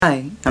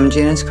Hi, I'm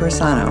Janice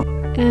Corsano.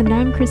 And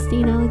I'm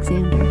Christine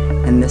Alexander.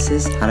 And this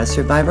is How to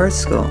Survive Art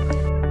School.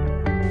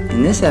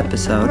 In this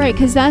episode... Right,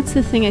 because that's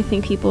the thing I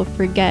think people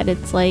forget.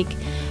 It's like,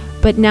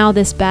 but now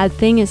this bad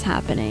thing is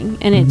happening,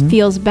 and it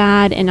feels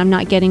bad, and I'm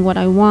not getting what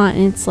I want.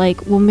 And it's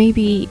like, well,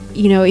 maybe,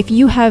 if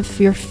you have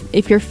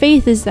if your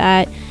faith is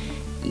that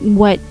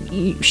what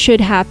should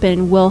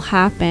happen will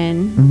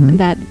happen,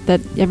 that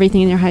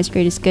everything in your highest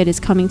grade is good is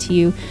coming to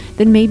you,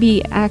 then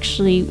maybe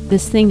actually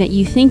this thing that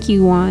you think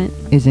you want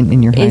isn't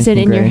in your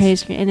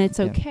highest grade, and it's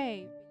okay.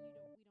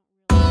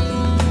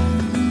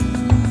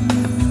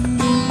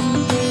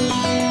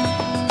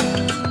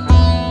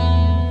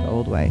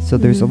 Way. So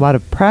there's a lot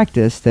of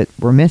practice that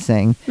we're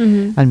missing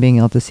on being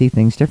able to see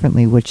things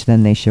differently, which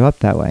then they show up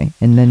that way.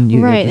 And then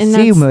you get to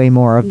see way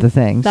more of the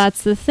things.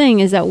 That's the thing,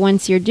 is that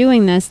once you're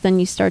doing this, then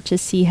you start to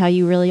see how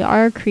you really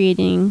are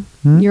creating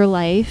your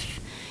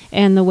life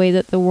and the way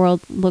that the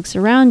world looks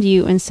around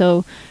you. And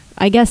so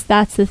I guess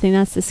that's the thing,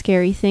 that's the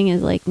scary thing,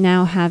 is like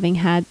now having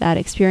had that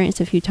experience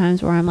a few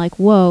times where I'm like,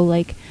 whoa,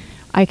 like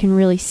I can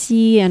really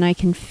see and I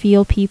can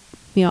feel people,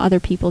 other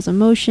people's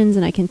emotions,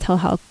 and I can tell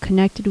how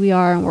connected we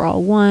are and we're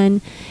all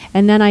one.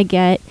 And then I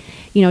get,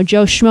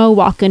 Joe Schmo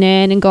walking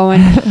in and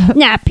going,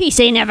 nah, peace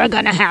ain't never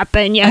gonna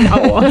happen,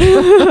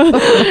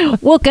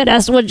 Look at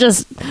us, we're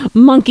just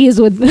monkeys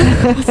with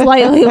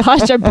slightly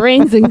larger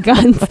brains and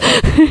guns,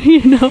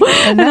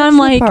 And I'm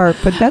like,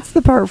 but that's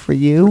the part for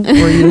you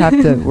where you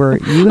have to,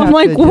 I'm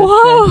like,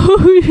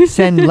 whoa,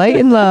 send light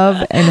and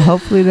love, and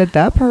hopefully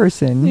that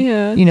person,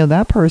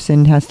 that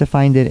person has to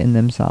find it in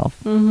themselves,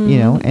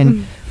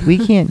 and we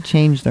can't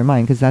change their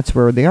mind, because that's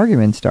where the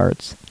argument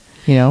starts.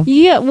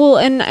 Yeah, well,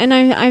 and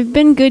I've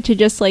been good to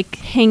just like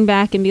hang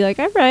back and be like,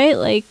 all right,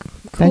 like,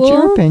 cool, that's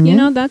your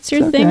opinion, that's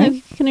your thing.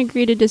 Okay. I can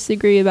agree to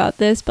disagree about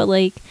this, but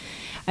like,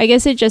 I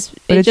guess it just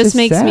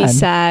makes sad. Me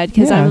sad,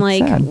 because I'm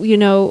like, sad.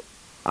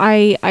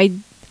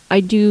 I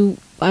do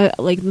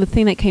like, the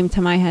thing that came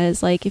to my head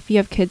is like, if you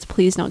have kids,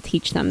 please don't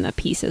teach them that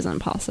peace isn't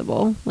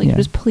possible. Like,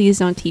 just please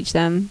don't teach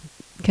them,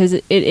 because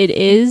it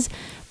is,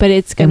 but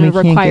it's going to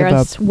require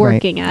us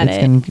working at it. It's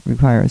going to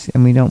require us,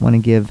 and we don't want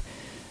to give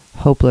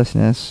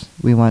hopelessness.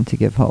 We want to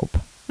give hope.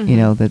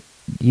 That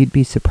you'd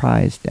be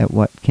surprised at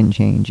what can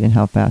change and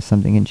how fast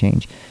something can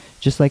change.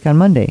 Just like on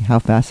Monday, how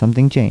fast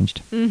something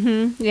changed.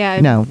 Yeah.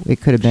 No, it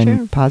could have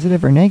been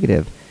positive or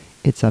negative.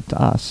 It's up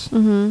to us.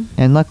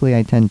 And luckily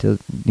I tend to,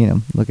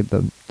 look at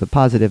the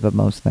positive of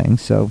most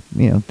things. So,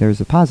 there's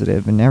a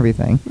positive in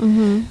everything.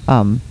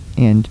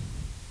 And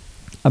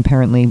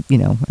apparently,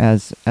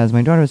 as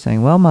my daughter was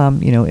saying, well,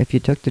 Mom, if you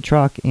took the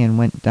truck and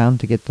went down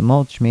to get the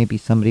mulch, maybe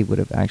somebody would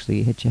have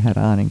actually hit you head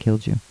on and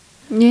killed you.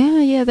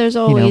 Yeah, there's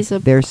always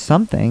there's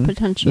something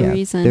potential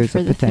reason. There's for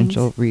a the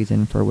potential things.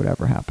 reason for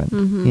whatever happened,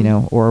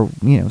 or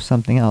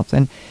something else.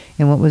 And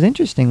what was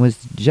interesting was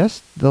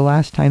just the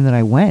last time that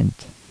I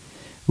went,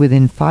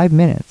 within 5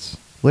 minutes,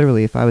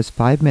 literally, if I was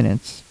 5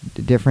 minutes,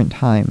 different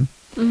time,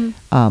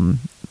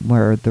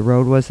 where the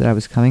road was that I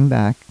was coming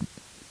back,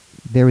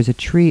 there was a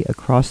tree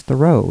across the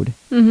road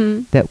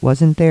that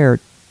wasn't there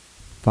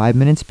 5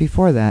 minutes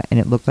before that, and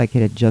it looked like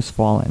it had just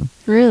fallen.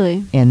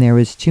 Really? And there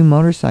was 2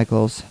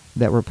 motorcycles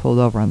that were pulled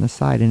over on the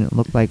side, and it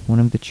looked like one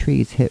of the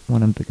trees hit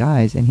one of the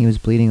guys, and he was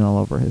bleeding all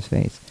over his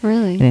face.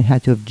 Really? And it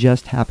had to have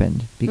just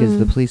happened, because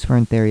the police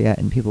weren't there yet,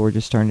 and people were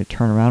just starting to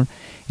turn around.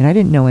 And I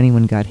didn't know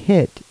anyone got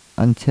hit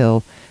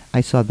until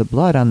I saw the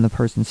blood on the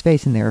person's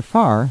face, and they were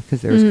far,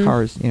 because there was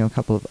cars,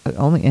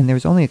 and there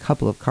was only a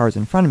couple of cars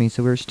in front of me,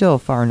 so we were still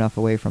far enough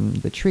away from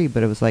the tree,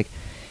 but it was like,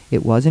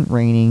 it wasn't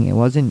raining, it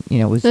wasn't,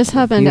 it was This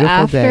happened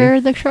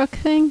after the truck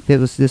thing?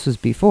 This was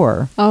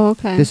before. Oh,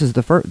 okay. This is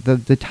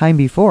the time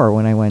before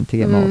when I went to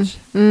get mulch.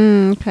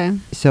 Okay.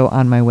 So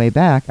on my way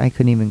back, I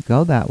couldn't even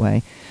go that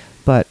way,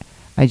 but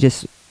I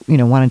just,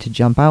 wanted to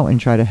jump out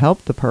and try to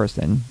help the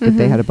person, but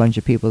they had a bunch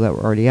of people that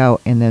were already out,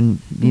 and then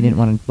you didn't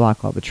want to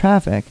block all the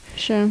traffic.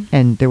 Sure.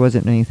 And there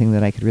wasn't anything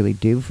that I could really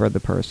do for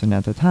the person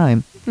at the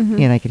time,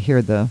 and I could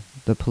hear the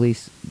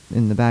police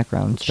in the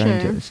background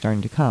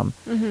starting to come.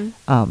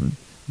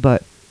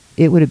 But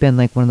it would have been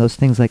like one of those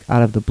things, like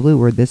out of the blue,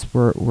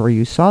 where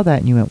you saw that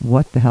and you went,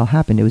 what the hell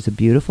happened? It was a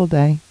beautiful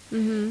day.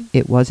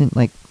 It wasn't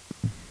like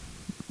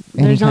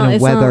any kind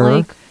of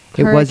weather.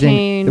 It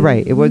wasn't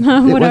right. It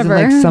wasn't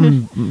like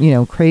some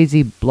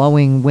crazy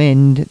blowing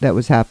wind that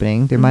was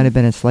happening. There might have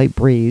been a slight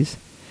breeze,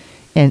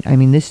 and I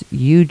mean, this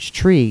huge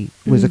tree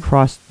was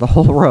across the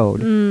whole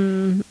road,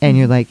 and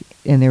you're like,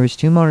 and there was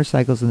 2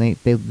 motorcycles, and they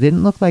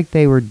didn't look like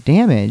they were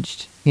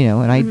damaged,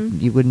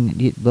 and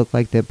you'd look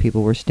like the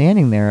people were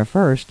standing there at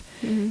first,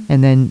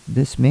 and then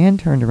this man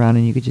turned around,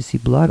 and you could just see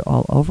blood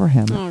all over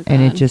him, and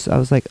I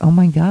was like, oh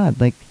my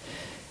God, like,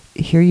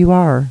 here you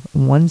are,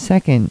 1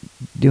 second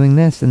doing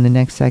this and the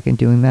next second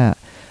doing that.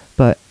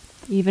 But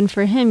even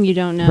for him, you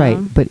don't know. Right.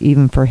 But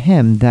even for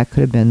him, that could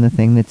have been the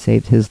thing that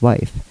saved his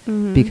life.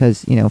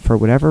 Because, for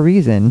whatever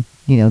reason,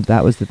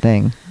 that was the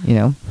thing,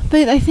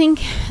 But I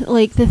think,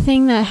 like, the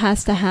thing that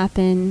has to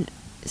happen,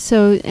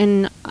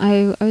 and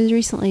I was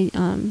recently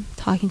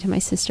talking to my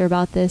sister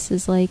about this,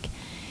 is like,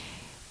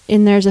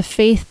 and there's a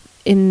faith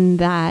in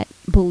that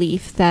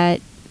belief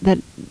that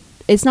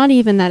it's not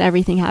even that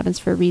everything happens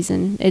for a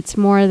reason. It's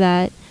more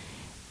that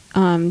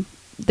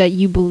that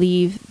you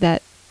believe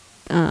that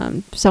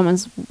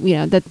someone's,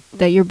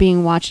 that you're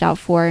being watched out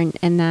for,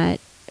 and that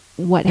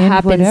what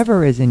happens,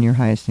 whatever is in your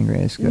highest and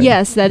greatest good.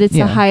 Yes, that it's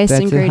the highest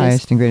and greatest. That's the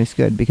highest and greatest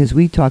good, because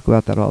we talk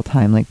about that all the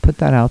time. Like, put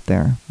that out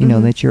there,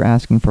 that you're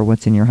asking for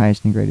what's in your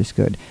highest and greatest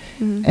good,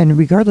 and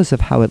regardless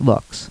of how it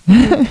looks.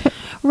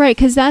 Right,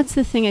 because that's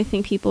the thing I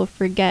think people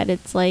forget.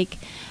 It's like,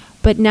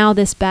 but now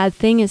this bad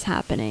thing is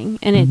happening,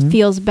 and it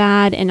feels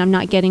bad, and I'm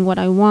not getting what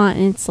I want.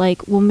 And it's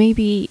like, well,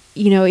 maybe,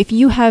 if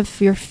you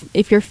have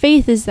if your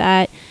faith is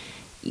that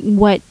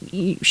what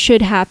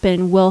should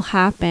happen will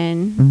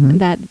happen,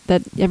 that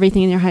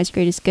everything in your highest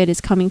greatest good is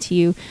coming to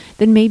you,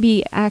 then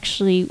maybe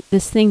actually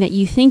this thing that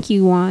you think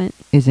you want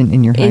isn't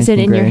in your highest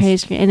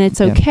and it's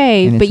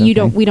okay, and but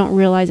we don't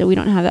realize that we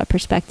don't have that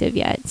perspective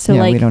yet. So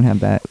we don't have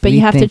that, but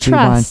you have to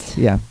trust.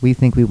 We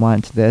think we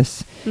want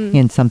this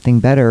and something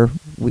better.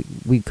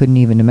 We couldn't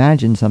even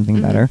imagine something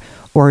better,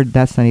 or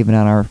that's not even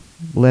on our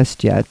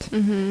list yet.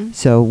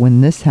 So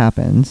when this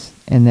happens,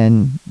 and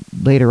then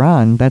later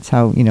on, that's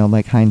how,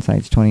 like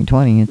hindsight's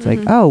 2020. It's like,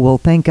 oh, well,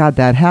 thank God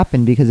that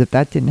happened, because if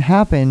that didn't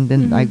happen,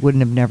 then I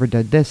wouldn't have never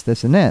done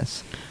this, and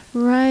this.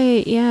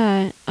 Right.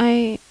 Yeah.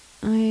 I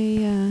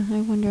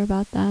wonder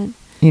about that.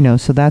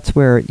 So that's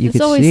where you could see it.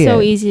 It's always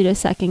so easy to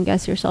second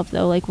guess yourself,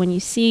 though. Like when you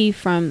see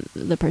from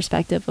the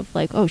perspective of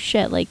like, oh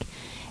shit, like,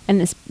 and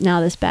this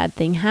bad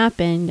thing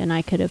happened, and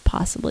I could have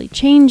possibly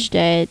changed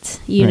it,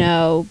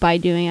 by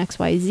doing X,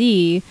 Y,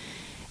 Z,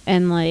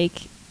 and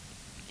like,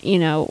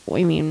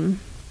 I mean,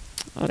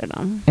 I don't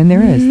know. And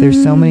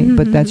there's so many,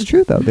 but that's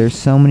true though. There's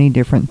so many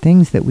different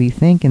things that we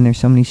think, and there's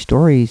so many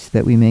stories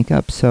that we make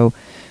up. So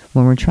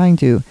when we're trying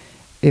to,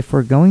 if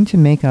we're going to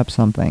make up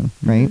something,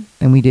 right?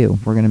 And we're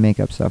going to make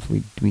up stuff.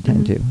 We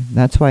tend to.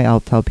 That's why I'll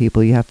tell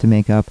people you have to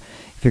make up,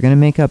 if you're going to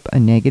make up a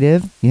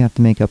negative, you have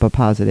to make up a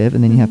positive,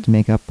 and then you have to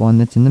make up one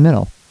that's in the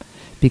middle.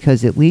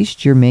 Because at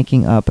least you're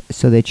making up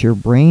so that your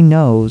brain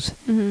knows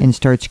and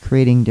starts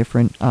creating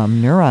different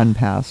neuron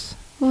paths.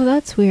 Well,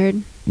 that's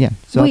weird. Yeah.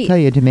 So I'll tell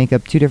you to make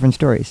up two different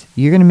stories.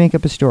 You're going to make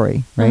up a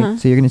story, right?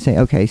 So you're going to say,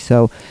 okay,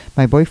 so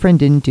my boyfriend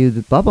didn't do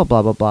the blah, blah,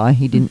 blah, blah, blah.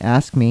 He didn't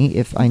ask me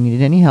if I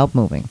needed any help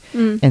moving.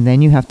 And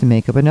then you have to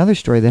make up another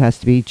story that has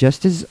to be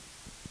just as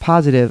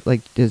positive,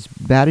 like as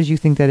bad as you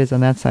think that is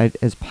on that side,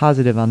 as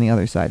positive on the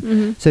other side.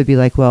 So it'd be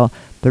like, well,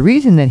 the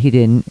reason that he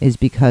didn't is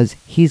because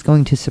he's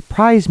going to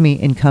surprise me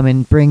and come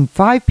and bring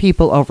 5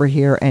 people over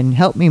here and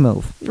help me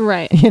move.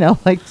 Right.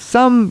 Like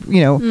some,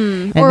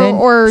 and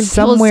or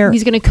somewhere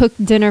he's going to cook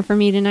dinner for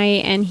me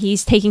tonight, and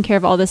he's taking care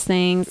of all these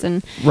things.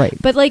 And right.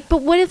 But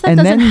what if that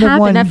doesn't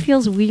happen? That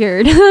feels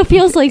weird. That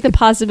feels like the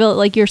possibility,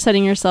 like you're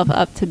setting yourself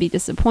up to be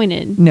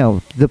disappointed.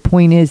 No, the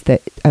point is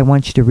that I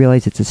want you to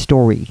realize it's a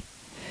story.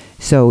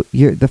 So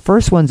the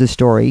first one's a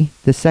story,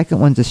 the second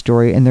one's a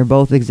story, and they're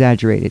both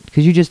exaggerated.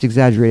 Because you just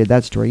exaggerated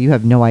that story. You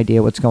have no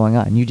idea what's going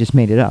on. You just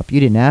made it up. You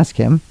didn't ask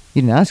him.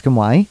 You didn't ask him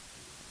why.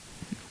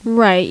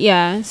 Right,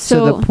 yeah.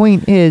 So the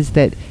point is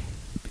that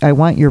I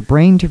want your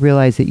brain to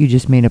realize that you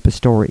just made up a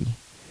story.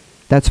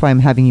 That's why I'm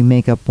having you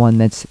make up one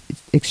that's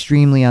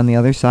extremely on the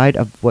other side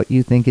of what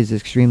you think is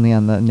extremely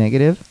on the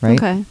negative, right?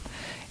 Okay.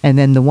 And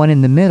then the one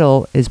in the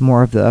middle is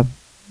more of the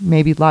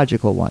maybe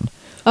logical one.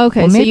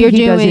 Okay, well, maybe so you're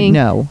he doesn't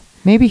know.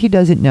 Maybe he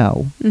doesn't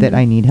know that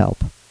I need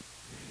help.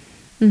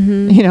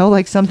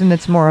 Like something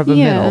that's more of a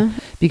middle.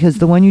 Because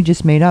the one you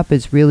just made up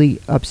is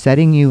really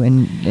upsetting you,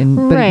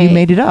 but you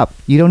made it up.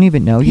 You don't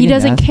even know. He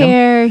doesn't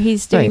care.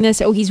 He's doing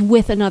this. Oh, he's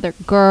with another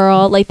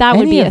girl. Like that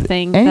would be a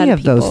thing. Any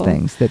of those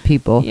things that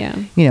people,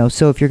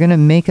 so if you're going to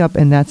make up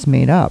and that's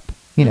made up,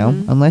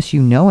 unless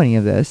you know any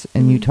of this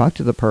and you talk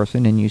to the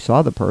person and you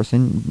saw the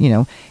person,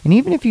 and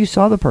even if you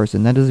saw the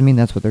person, that doesn't mean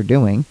that's what they're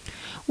doing.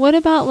 What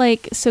about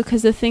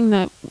because the thing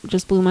that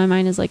just blew my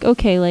mind is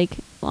okay,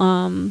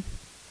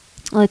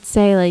 let's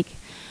say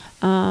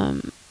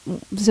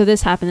so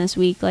this happened this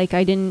week.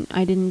 I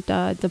didn't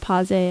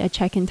deposit a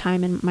check in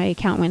time, and my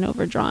account went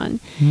overdrawn.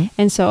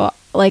 And so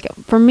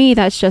for me,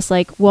 that's just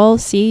well,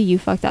 see, you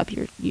fucked up.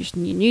 You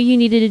knew you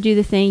needed to do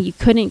the thing. You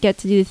couldn't get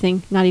to do the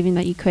thing. Not even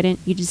that you couldn't.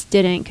 You just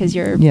didn't because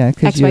you're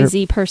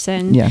XYZ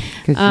person. Yeah,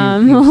 because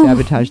you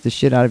sabotage the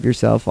shit out of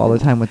yourself all the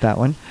time with that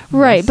one.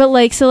 Right,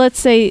 but so let's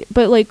say,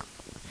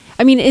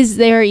 I mean, is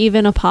there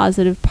even a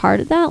positive part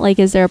of that?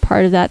 Is there a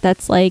part of that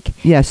that's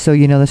Yeah, so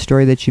the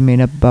story that you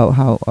made up about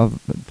how of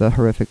the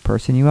horrific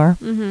person you are?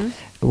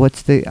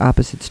 What's the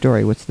opposite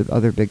story? What's the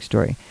other big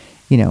story?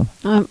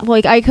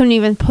 I couldn't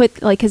even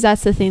put, because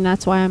that's the thing.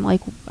 That's why I'm,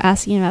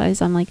 asking about it.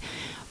 Is I'm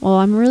well,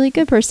 I'm a really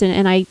good person,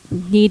 and I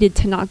needed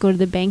to not go to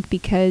the bank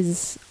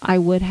because I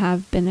would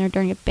have been there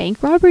during a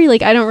bank robbery.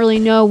 I don't really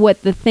know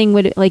what the thing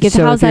would,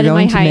 how's that in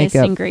my highest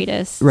and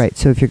greatest? Right,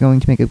 so if you're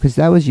going to make it, because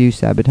that was you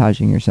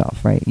sabotaging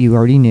yourself, right? You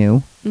already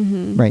knew,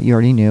 right? You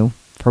already knew,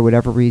 for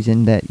whatever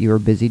reason, that you were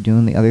busy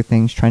doing the other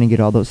things, trying to get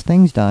all those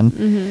things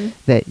done,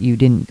 that you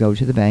didn't go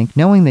to the bank,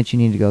 knowing that you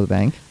needed to go to the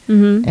bank,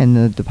 and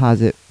the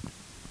deposit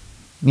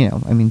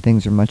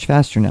things are much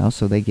faster now,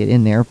 so they get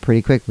in there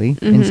pretty quickly,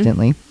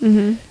 instantly.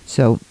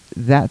 So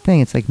that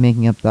thing, it's like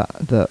making up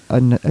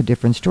a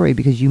different story,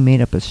 because you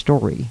made up a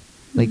story.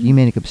 Like, you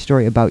made up a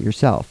story about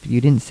yourself.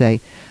 You didn't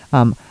say,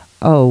 in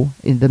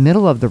the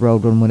middle of the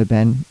road one would have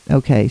been,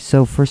 okay,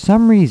 so for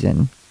some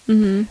reason,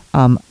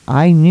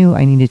 I knew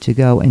I needed to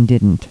go and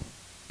didn't.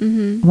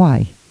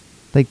 Why?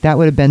 Like, that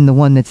would have been the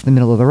one that's the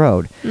middle of the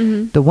road.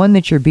 The one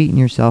that you're beating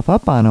yourself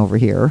up on over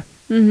here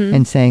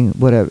and saying,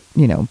 what a,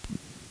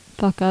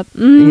 fuck up.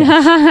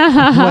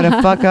 What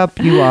a fuck up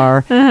you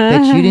are,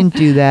 that you didn't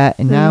do that,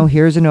 and now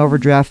here's an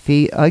overdraft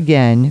fee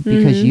again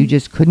because you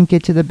just couldn't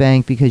get to the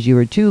bank because you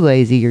were too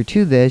lazy, you're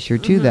too this, you're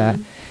too that,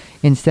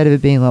 instead of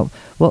it being like,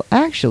 well,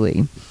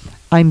 actually,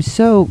 I'm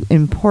so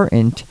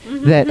important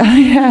that I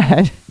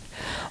had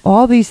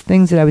all these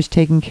things that I was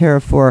taking care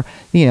of for,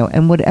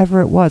 and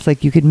whatever it was,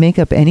 like, you could make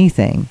up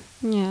anything.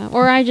 Yeah,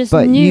 or I just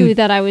knew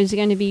that I was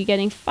going to be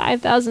getting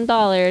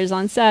 $5,000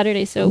 on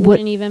Saturday, so it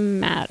wouldn't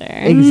even matter.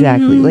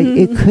 Exactly. Like,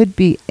 it could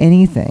be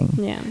anything.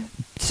 Yeah.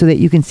 So that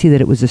you can see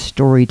that it was a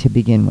story to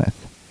begin with.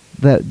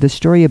 The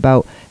story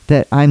about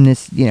that I'm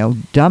this,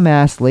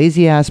 dumbass,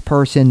 lazy ass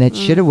person that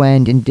should have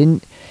went and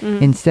didn't,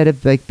 instead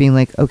of like being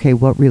like, okay,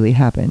 what really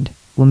happened?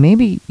 Well,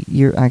 maybe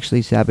you're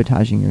actually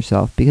sabotaging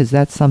yourself, because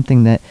that's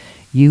something that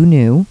you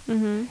knew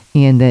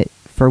and that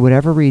for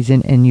whatever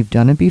reason, and you've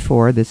done it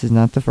before, this is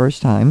not the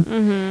first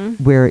time,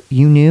 where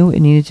you knew it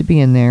needed to be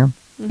in there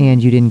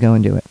and you didn't go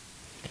and do it.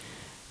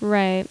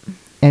 Right.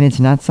 And it's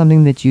not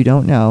something that you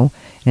don't know.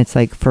 And it's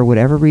like, for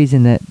whatever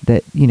reason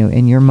that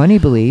in your money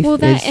belief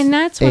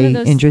that's one of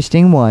those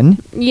interesting one.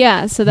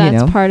 Yeah, so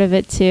that's part of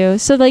it too.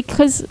 So like,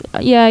 because,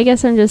 I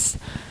guess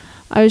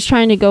I was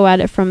trying to go at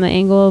it from the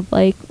angle of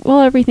like, well,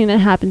 everything that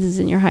happens is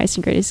in your highest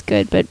and greatest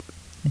good, but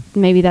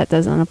maybe that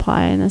doesn't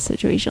apply in this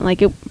situation.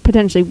 Like, it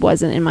potentially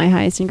wasn't in my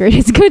highest and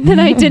greatest good that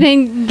I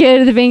didn't get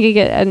to the bank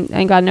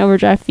and got an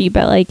overdraft fee,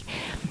 but like,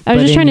 I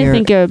was just trying to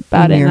think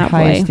about it in that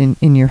way.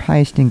 In your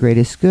highest and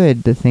greatest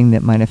good, the thing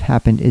that might have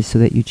happened is so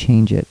that you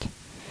change it,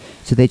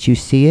 so that you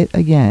see it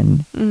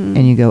again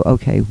and you go,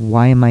 okay,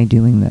 why am I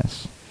doing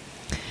this?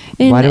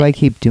 Why do I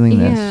keep doing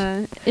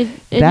this?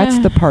 That's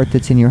the part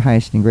that's in your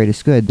highest and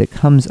greatest good that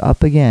comes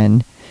up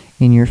again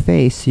in your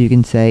face, so you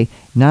can say,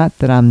 not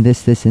that I'm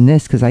this, and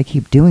this, because I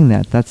keep doing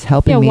that. That's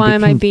helping me. Yeah, why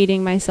am I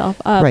beating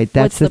myself up? Right,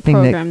 that's the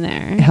thing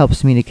that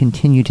helps me to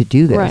continue to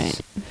do this.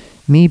 Right.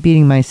 Me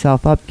beating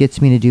myself up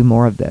gets me to do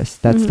more of this.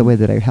 That's the way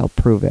that I help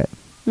prove it.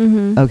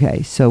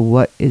 Okay, so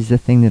what is the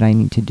thing that I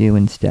need to do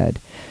instead?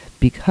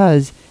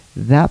 Because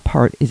that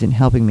part isn't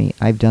helping me.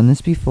 I've done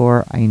this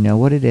before. I know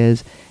what it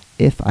is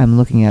if I'm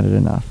looking at it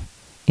enough.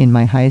 In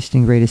my highest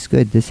and greatest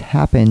good, this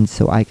happened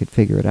so I could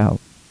figure it out.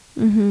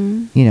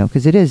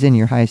 Because it is in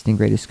your highest and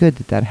greatest good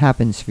that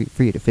happens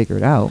for you to figure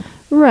it out.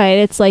 Right.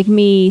 It's like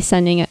me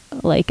sending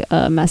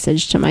a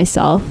message to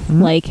myself,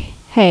 like,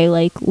 hey,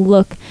 like,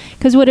 look,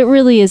 because what it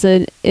really is,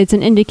 it's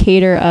an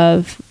indicator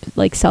of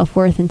like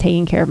self-worth and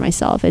taking care of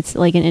myself. It's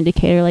like an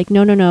indicator, like,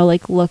 no,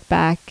 like, look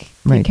back,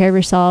 take care of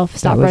yourself,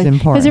 stop running.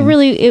 Because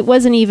it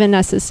wasn't even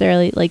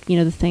necessarily like,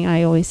 the thing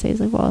I always say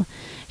is like, well,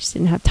 I just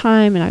didn't have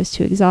time and I was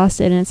too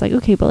exhausted. And it's like,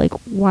 okay, but like,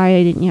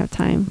 why didn't you have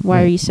time?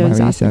 Why are you so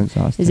exhausted?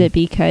 Is it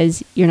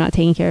because you're not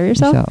taking care of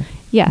yourself?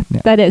 Yeah,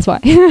 that is why.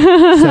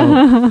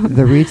 So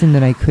the reason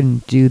that I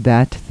couldn't do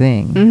that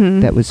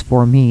thing that was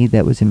for me,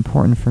 that was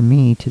important for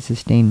me to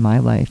sustain my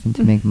life and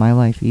to make my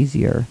life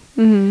easier.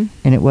 And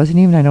it wasn't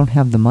even I don't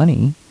have the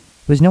money.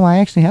 It was, no, I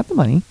actually have the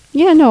money.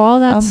 Yeah, no, all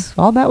that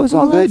was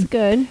all good. That's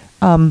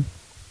good.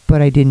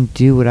 But I didn't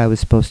do what I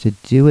was supposed to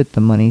do with the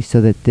money, so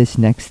that this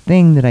next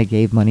thing that I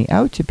gave money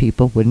out to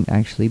people wouldn't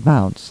actually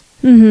bounce.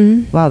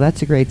 Wow,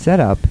 that's a great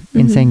setup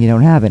in saying you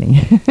don't have any.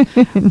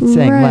 And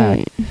saying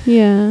lack.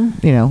 Yeah.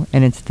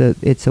 And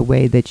it's a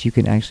way that you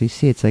can actually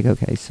see. It's like,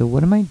 okay, so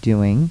what am I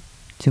doing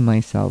to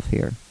myself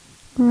here?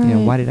 Right.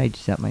 Why did I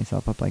set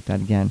myself up like that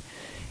again?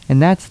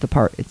 And that's the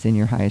part. It's in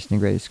your highest and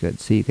greatest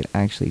good. So you could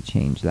actually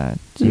change that.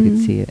 So you could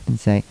see it and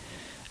say,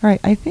 all right,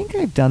 I think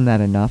I've done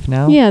that enough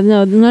now. Yeah,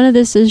 no, none of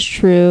this is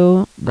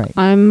true. Right.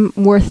 I'm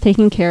worth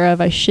taking care of.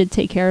 I should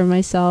take care of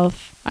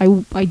myself.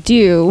 I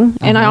do,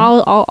 and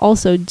I'll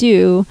also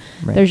do.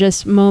 Right. There's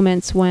just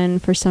moments when,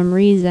 for some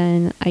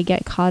reason, I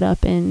get caught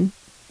up in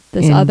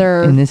this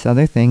other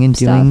thing and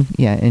stuff.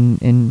 doing,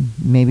 and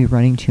maybe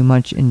running too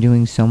much and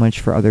doing so much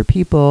for other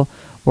people,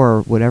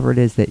 or whatever it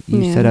is that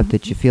you set up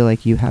that you feel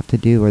like you have to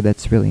do, or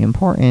that's really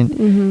important.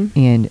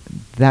 And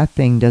that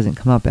thing doesn't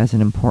come up as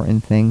an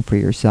important thing for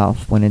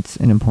yourself when it's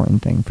an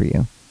important thing for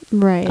you.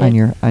 Right. On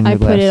your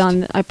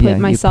list. I put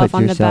myself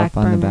on the back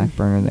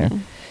burner there.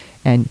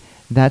 And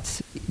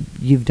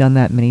you've done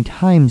that many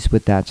times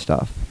with that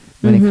stuff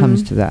when it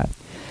comes to that.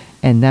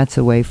 And that's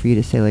a way for you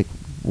to say, like,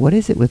 what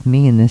is it with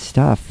me and this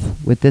stuff,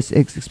 with this,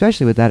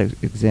 especially with that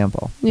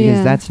example,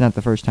 because that's not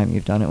the first time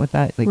you've done it with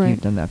that. Like,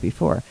 you've done that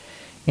before.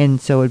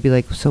 And so it'd be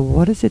like, so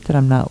what is it that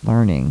I'm not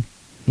learning?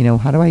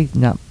 How do I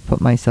not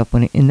put myself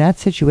in that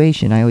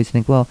situation? I always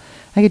think, well,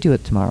 I could do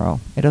it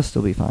tomorrow. It'll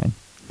still be fine.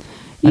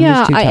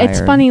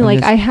 It's funny.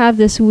 I have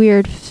this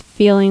weird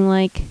feeling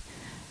like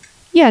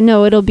yeah,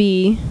 no, it'll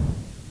be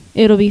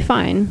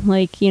fine.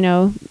 Like,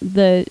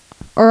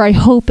 or I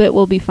hope it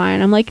will be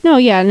fine. I'm like, no,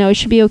 yeah, no, it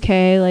should be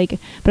okay. Like,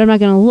 but I'm not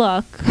going to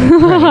look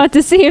Right.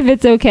 to see if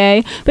it's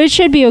okay, but it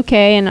should be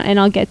okay. And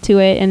I'll get to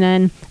it. And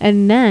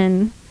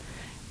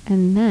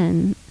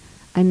then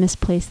I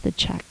misplaced the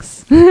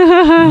checks.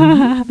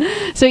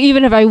 Mm-hmm. So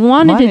even if I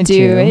wanted to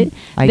do it,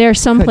 they're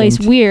someplace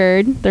couldn't.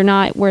 weird. They're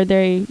not where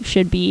they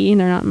should be.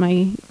 And they're not in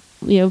my,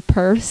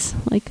 purse.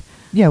 Like,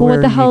 Yeah, well, where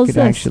what the hell you is could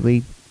this?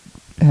 actually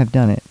have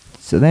done it.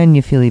 So then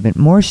you feel even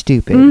more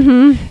stupid.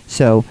 Mm-hmm.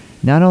 So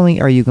not only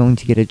are you going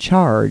to get a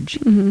charge,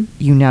 Mm-hmm.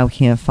 you now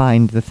can't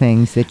find the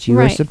things that you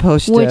were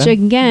supposed to. Which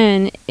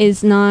again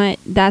is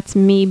that's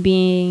me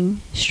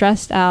being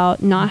stressed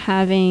out, not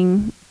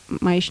having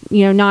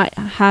not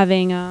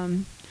having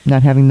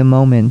not having the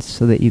moments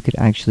so that you could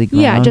actually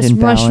ground just and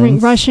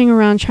balance. rushing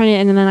around trying to,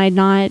 and then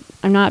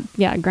I'm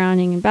not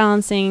grounding and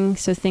balancing,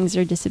 so things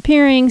are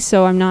disappearing.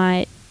 So I'm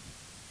not.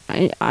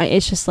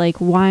 It's just like,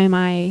 why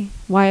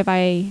have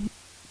I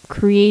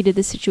created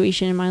the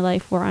situation in my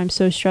life where I'm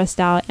so stressed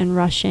out and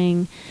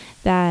rushing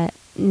that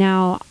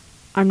now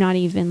I'm not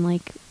even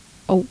like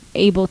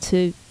able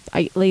to.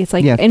 It's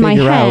like in my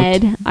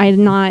head,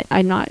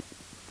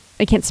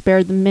 I can't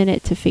spare the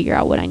minute to figure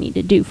out what I need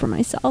to do for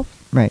myself.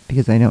 Right,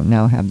 because I don't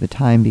now have the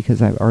time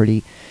because I've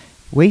already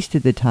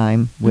wasted the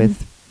time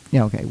with,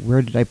 okay,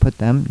 where did I put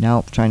them? Now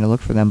I'm trying to look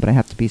for them, but I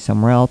have to be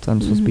somewhere else.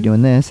 I'm supposed to be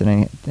doing this,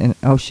 and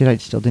oh shit, I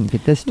still didn't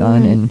get this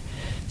done. Right. And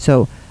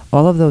so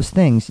all of those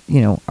things,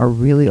 are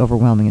really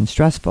overwhelming and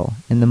stressful.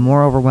 And the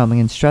more overwhelming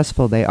and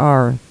stressful they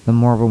are, the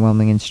more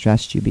overwhelming and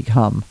stressed you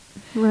become.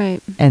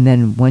 Right. And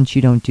then once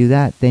you don't do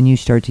that, then you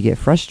start to get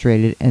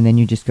frustrated, and then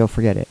you just go,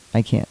 forget it.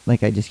 I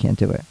just can't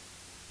do it.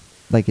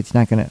 Like, it's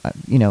not going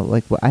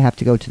to, I have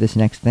to go to this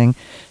next thing.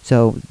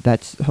 So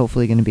that's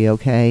hopefully going to be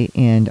okay,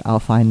 and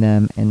I'll find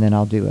them, and then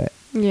I'll do it.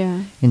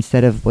 Yeah.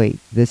 Instead of, wait,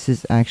 this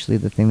is actually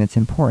the thing that's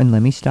important.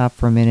 Let me stop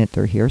for a minute.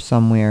 They're here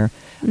somewhere.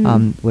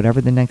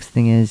 Whatever the next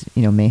thing is,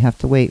 may have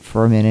to wait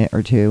for a minute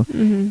or two.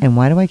 Mm-hmm. And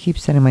why do I keep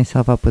setting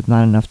myself up with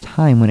not enough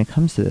time when it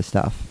comes to this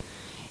stuff?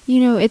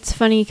 It's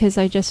funny because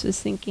I just was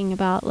thinking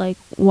about, like,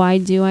 why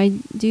do I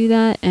do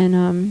that?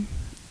 And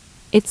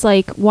it's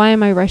like, why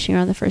am I rushing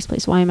around in the first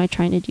place? Why am I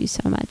trying to do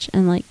so much?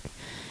 And, like,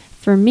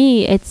 for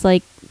me, it's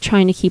like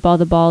trying to keep all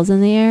the balls in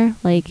the air,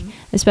 like,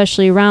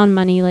 especially around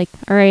money. Like,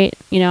 all right,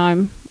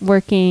 I'm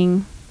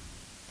working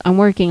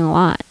a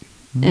lot,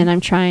 and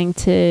I'm trying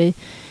to,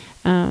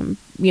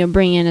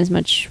 bring in as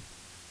much,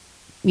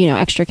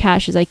 extra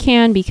cash as I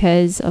can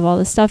because of all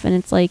this stuff. And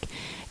it's like,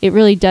 it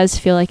really does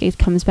feel like it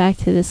comes back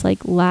to this,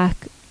 like,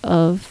 lack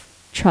of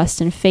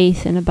trust and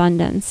faith and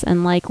abundance,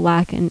 and like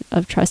lack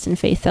of trust and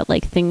faith that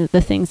like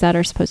the things that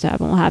are supposed to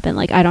happen will happen.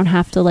 Like, I don't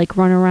have to like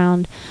run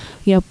around,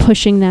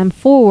 pushing them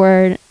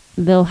forward.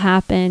 They'll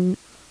happen.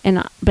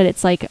 But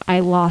it's like I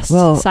lost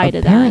sight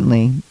of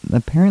that.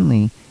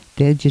 Apparently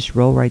they just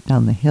roll right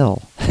down the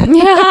hill.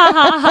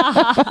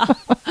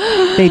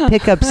 They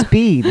pick up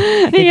speed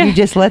if you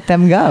just let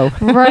them go.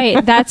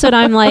 Right. That's what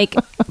I'm like.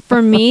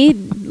 For me,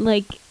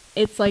 like,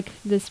 it's like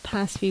this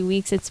past few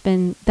weeks,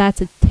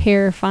 that's a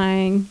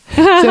terrifying.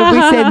 So if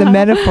we say the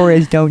metaphor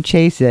is don't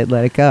chase it,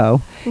 let it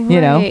go,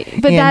 right.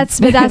 But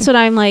that's what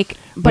I'm like,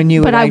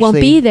 but I won't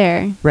be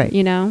there. Right.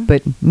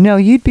 But no,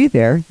 you'd be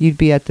there. You'd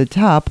be at the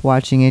top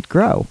watching it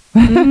grow.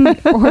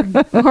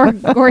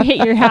 or hit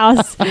your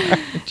house.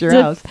 At your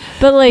house.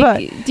 But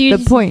like, the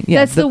point,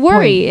 that's the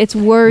worry. It's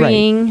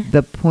worrying. Right.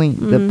 The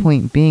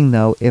point being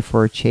though, if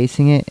we're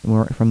chasing it,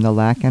 we're from the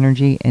lack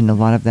energy, and a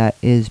lot of that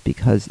is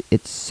because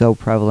it's so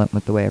prevalent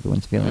with the way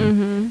everyone's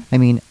feeling. I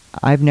mean,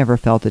 I've never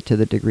felt it to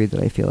the degree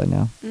that I feel it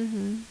now.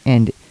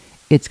 And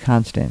it's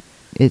constant.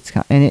 It's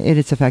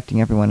affecting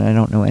everyone, and I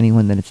don't know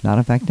anyone that it's not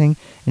affecting.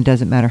 It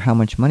doesn't matter how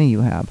much money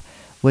you have.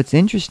 What's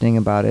interesting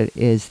about it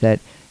is that,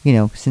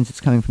 since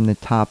it's coming from the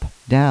top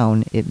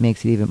down, it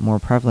makes it even more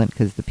prevalent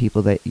because the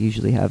people that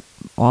usually have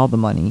all the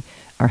money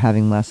are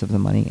having less of the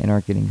money and are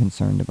getting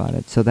concerned about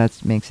it. So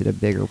that makes it a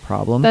bigger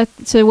problem.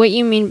 So what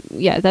you mean,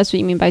 that's what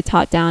you mean by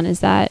top down, is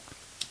that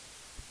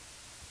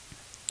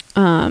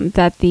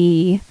that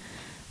the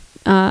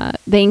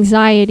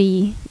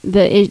anxiety,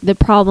 the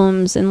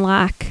problems and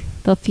lack,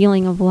 the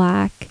feeling of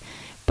lack,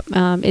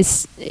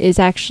 is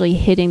actually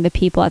hitting the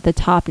people at the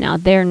top now.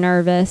 They're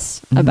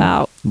nervous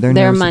about They're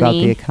their nervous money, about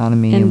the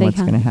economy and what's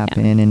going to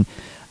happen,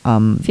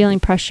 and feeling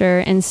pressure,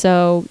 and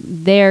so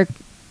they're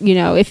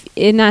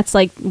and that's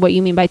like what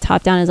you mean by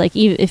top down, is like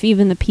if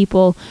even the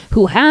people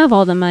who have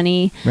all the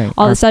money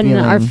all of a sudden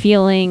are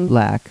feeling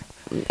lack,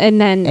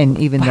 and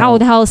even how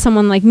the hell is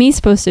someone like me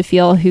supposed to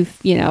feel who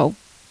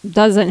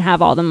doesn't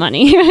have all the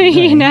money? Right.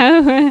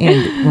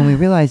 And when we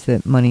realize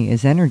that money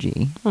is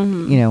energy,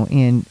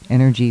 and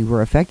energy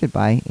we're affected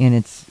by, and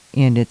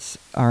it's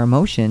our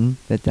emotion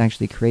that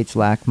actually creates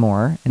lack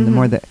more, and the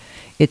more that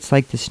it's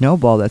like the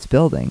snowball that's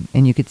building,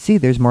 and you could see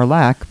there's more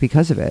lack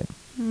because of it.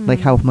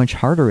 Like how much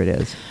harder it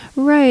is.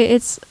 Right.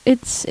 It's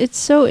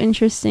so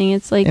interesting.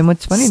 It's like, and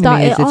what's funny to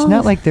me is it's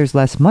not like there's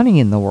less money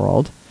in the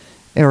world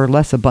or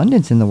less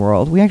abundance in the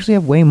world. We actually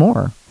have way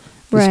more.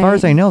 As far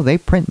as I know, they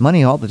print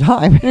money all the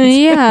time.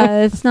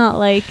 Yeah, it's not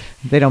like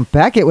they don't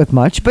back it with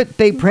much, but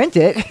they print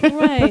it.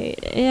 Right.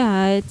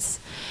 Yeah, it's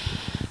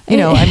I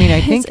mean,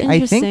 I think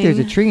there's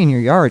a tree in your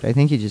yard. I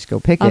think you just go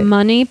pick it. A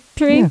money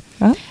tree? Yeah.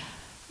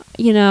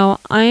 Huh?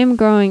 I am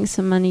growing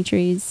some money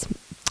trees.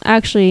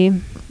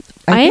 Actually,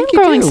 I am you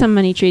growing do. some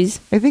money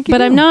trees. I think you But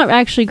do. I'm not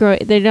actually growing.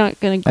 They're not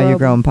going to grow. Are you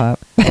growing pot?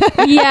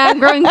 Yeah, I'm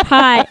growing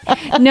pot.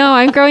 No,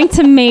 I'm growing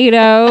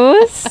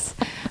tomatoes.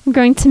 I'm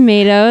growing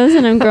tomatoes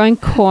and I'm growing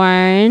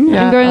corn.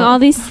 Yeah, I'm growing all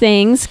these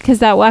things because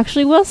that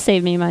will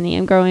save me money.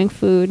 I'm growing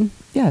food.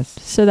 Yes.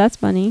 So that's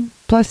money.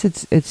 Plus,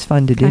 it's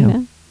fun to do.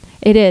 Kinda.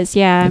 It is,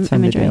 yeah. It's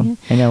fun I'm to enjoying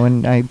do. it. I know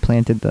when I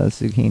planted the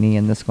zucchini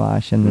and the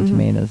squash and the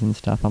tomatoes and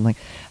stuff, I'm like,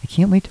 I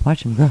can't wait to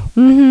watch them grow.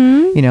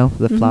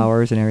 Mm-hmm. The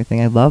flowers and everything.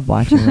 I love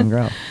watching them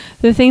grow.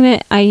 The thing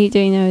that I hate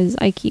doing though is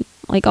I keep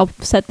I'll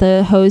set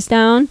the hose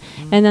down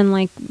and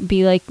then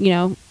be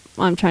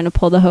I'm trying to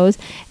pull the hose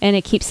and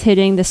it keeps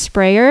hitting the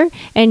sprayer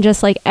and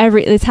just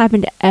it's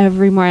happened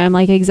every morning. I'm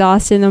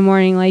exhausted in the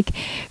morning,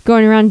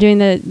 going around doing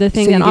the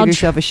thing. So you and give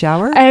yourself a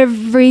shower?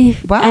 Every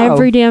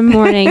damn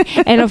morning.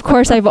 And of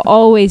course I've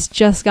always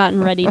just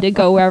gotten ready to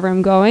go wherever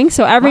I'm going.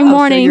 So every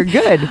morning, so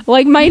you're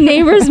good. My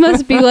neighbors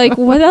must be like,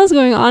 what the hell's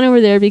going on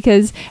over there?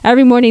 Because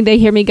every morning they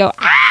hear me go,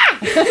 ah!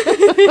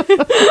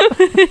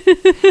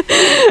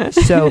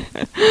 So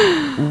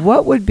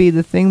what would be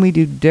the thing we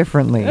do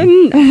differently?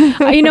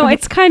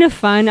 It's kind of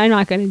fun. I'm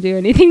not going to do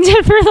anything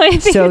differently.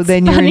 So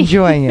then funny. you're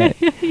enjoying it.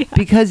 Yeah.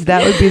 Because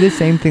that would be the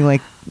same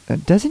thing.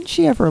 Doesn't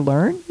she ever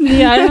learn?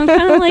 Yeah, I'm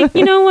kind of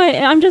you know what?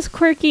 I'm just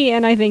quirky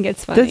and I think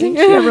it's funny. Doesn't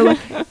she ever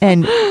learn?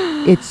 And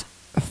it's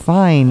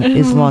fine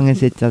as long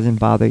as it doesn't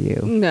bother you.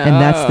 No. And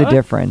that's the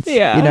difference.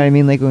 Yeah. You know what I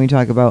mean? When we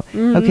talk about,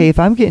 okay, if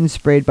I'm getting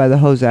sprayed by the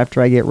hose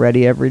after I get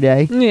ready every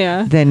day,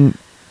 yeah, then,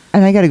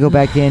 and I got to go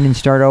back in and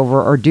start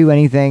over or do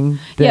anything.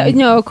 Yeah,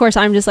 no, of course,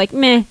 I'm just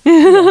meh.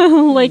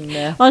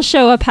 I'll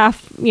show up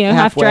half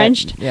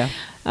drenched. Yeah.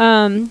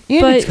 But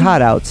it's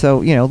hot out,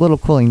 so, a little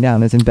cooling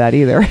down isn't bad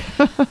either.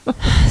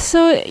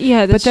 So,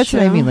 yeah, But that's true.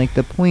 what I mean.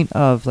 The point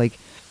of,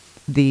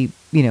 the,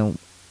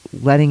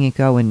 letting it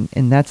go, and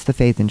that's the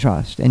faith and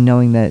trust, and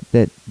knowing that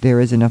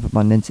there is enough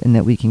abundance and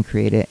that we can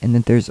create it, and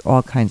that there's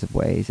all kinds of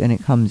ways, and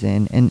it comes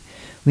in, and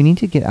we need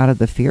to get out of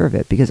the fear of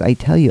it, because I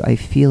tell you, I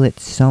feel it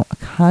so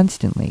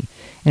constantly,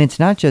 and it's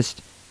not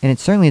just, and it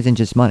certainly isn't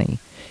just money,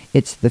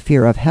 it's the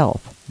fear of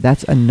health.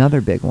 That's another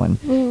big one,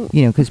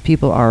 because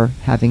people are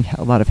having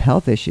a lot of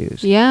health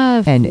issues.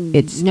 Yeah, and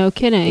it's no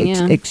kidding.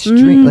 It's yeah.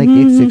 extreme,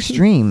 it's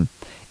extreme,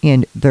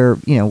 and they're,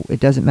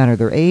 it doesn't matter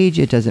their age,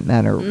 it doesn't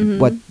matter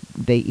what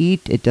they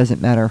eat, it doesn't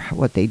matter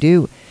what they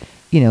do.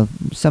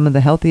 Some of the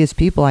healthiest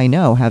people I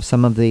know have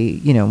some of the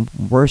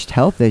worst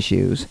health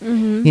issues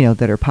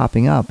that are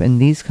popping up,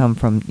 and these come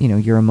from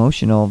your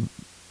emotional,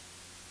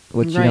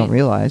 which you don't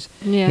realize.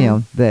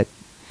 That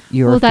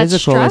your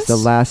physical is the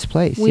last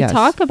place. We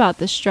talk about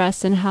the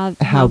stress and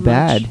how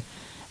bad much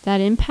that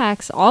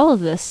impacts all of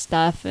this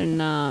stuff, and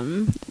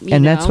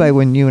that's why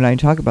when you and I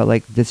talk about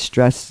the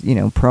stress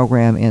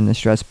program and the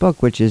stress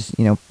book, which is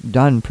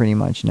done pretty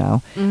much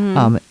now,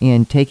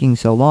 and taking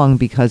so long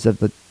because of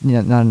the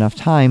not enough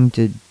time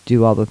to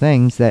do all the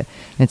things, that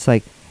it's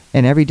and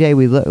every day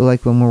we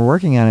look, when we're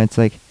working on it,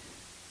 it's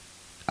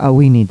oh,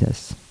 we need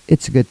this.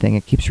 It's a good thing.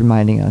 It keeps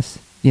reminding us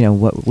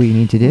what we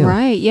need to do.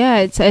 Right. Yeah.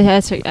 It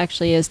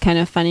actually is kind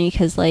of funny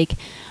because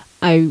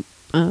I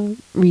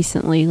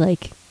recently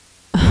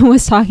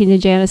was talking to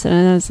Janice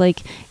and I was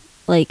like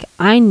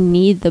I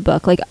need the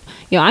book.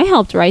 I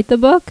helped write the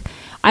book.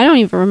 I don't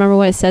even remember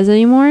what it says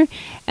anymore.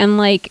 And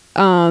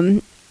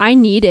I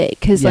need it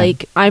because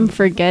I'm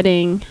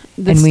forgetting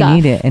the stuff. And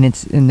we need it.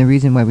 And the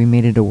reason why we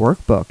made it a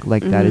workbook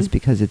that is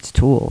because it's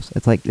tools.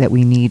 It's that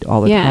we need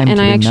all the time to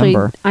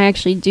remember. I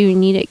actually do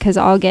need it because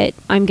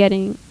I'm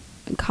getting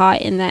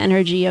caught in the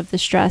energy of the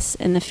stress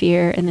and the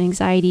fear and the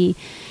anxiety.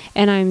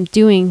 And I'm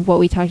doing what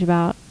we talked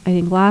about, I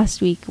think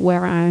last week,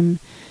 where I'm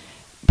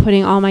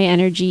putting all my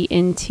energy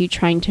into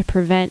trying to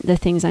prevent the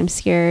things I'm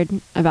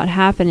scared about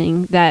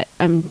happening, that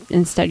I'm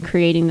instead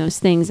creating those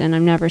things, and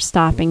I'm never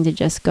stopping to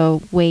just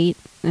go wait,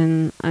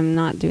 and I'm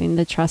not doing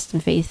the trust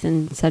and faith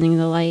and setting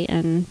the light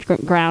and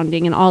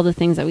grounding and all the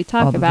things that we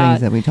talk about. All the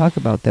things that we talk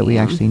about that we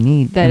actually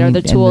need. That are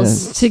the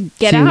tools to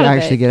get out of it. To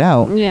actually get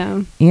out.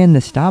 Yeah. And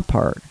the stop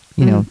part.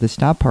 The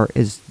stop part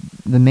is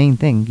the main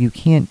thing. You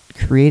can't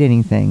create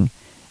anything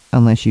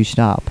unless you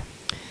stop.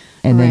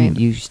 And then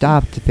you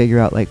stop to figure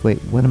out wait,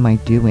 what am I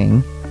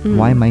doing?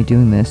 Why am I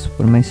doing this?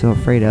 What am I so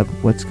afraid of?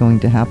 What's going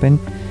to happen?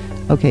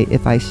 Okay,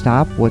 if I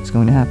stop, what's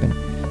going to happen?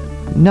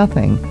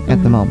 Nothing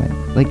at the moment.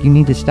 You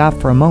need to stop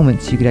for a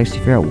moment so you could actually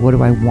figure out, what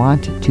do I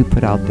want to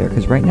put out there?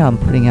 Because right now I'm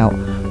putting out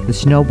the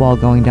snowball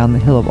going down the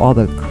hill of all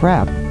the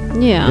crap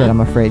that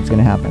I'm afraid is going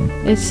to happen.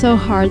 It's so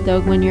hard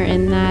though when you're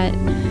in that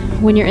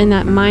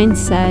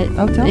mindset.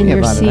 Oh, tell me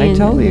about it. I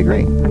totally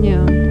agree.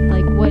 Yeah,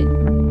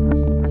 what.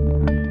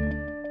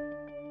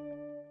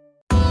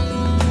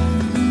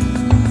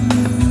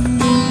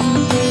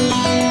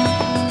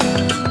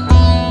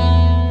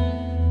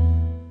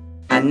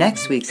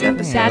 next week's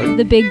episode. That's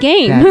the big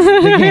game. That's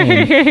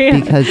the game.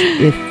 Because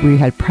if we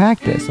had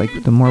practice, like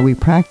the more we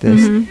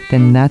practice,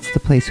 then that's the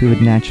place we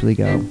would naturally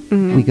go.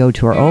 We go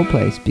to our old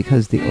place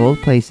because the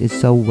old place is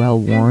so well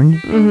worn.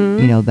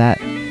 You know, that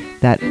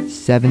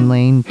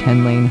 7-lane,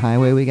 10-lane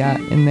highway we got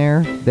in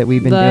there that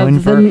we've been doing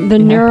for... The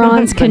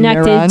neurons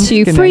connected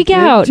to freak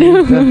out.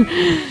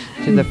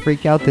 To the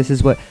freak out. This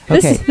is what...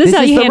 Okay, this is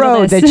how you the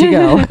road this. that you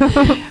go.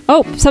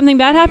 Oh, something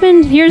bad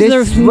happened? Here's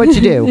this is what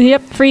you do.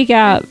 Yep, freak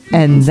out.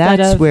 And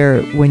that's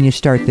where, when you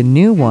start the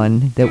new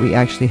one, that we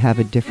actually have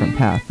a different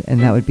path.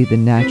 And that would be the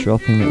natural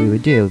thing that we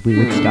would do. We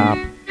would stop.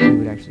 We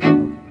would actually...